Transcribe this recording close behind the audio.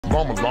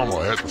Llama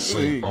Llama had to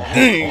sing.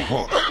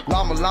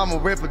 Llama Llama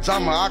red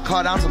pajama, I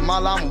call down to my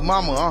llama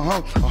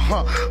mama.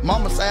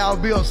 Mama say I'll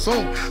be up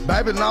soon.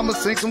 Baby Llama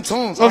sing some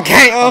tunes.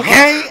 Okay.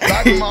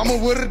 Baby mama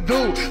what it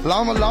do?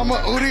 Llama Llama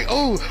ooty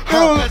ooh.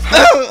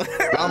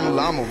 Llama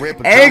Llama red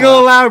pajama. I ain't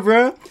gonna lie,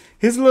 bro.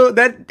 His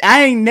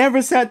I ain't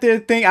never sat there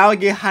and think I would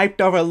get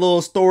hyped over a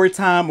little story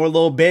time or a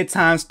little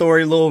bedtime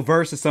story, little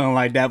verse or something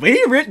like that. But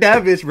he ripped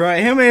that bitch, bro.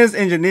 Him and his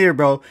engineer,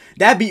 bro.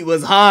 That beat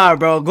was hard,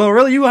 bro.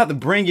 Glorilla, you have to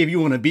bring it if you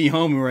want to be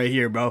homie right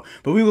here, bro.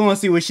 But we gonna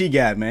see what she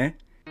got, man.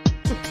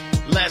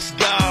 Let's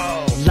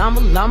go.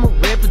 Llama Llama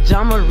red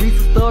pajama,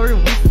 Reese's story,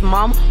 Reese's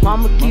mama.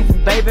 Mama keeps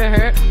baby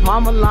her.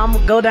 Mama Llama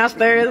go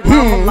downstairs.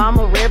 Mama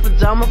Llama red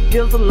pajama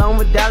feels alone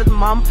without his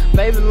mama.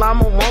 Baby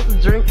Llama wants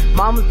a drink.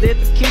 Mama's at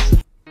the kitchen.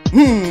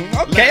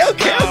 Okay.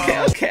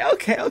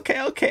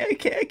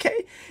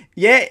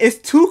 Yeah, it's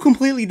two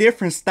completely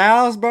different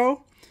styles,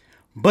 bro.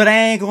 But I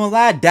ain't gonna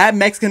lie, that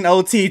Mexican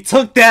OT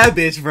took that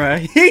bitch, bro.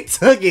 He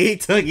took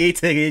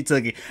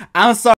it. I'm sorry.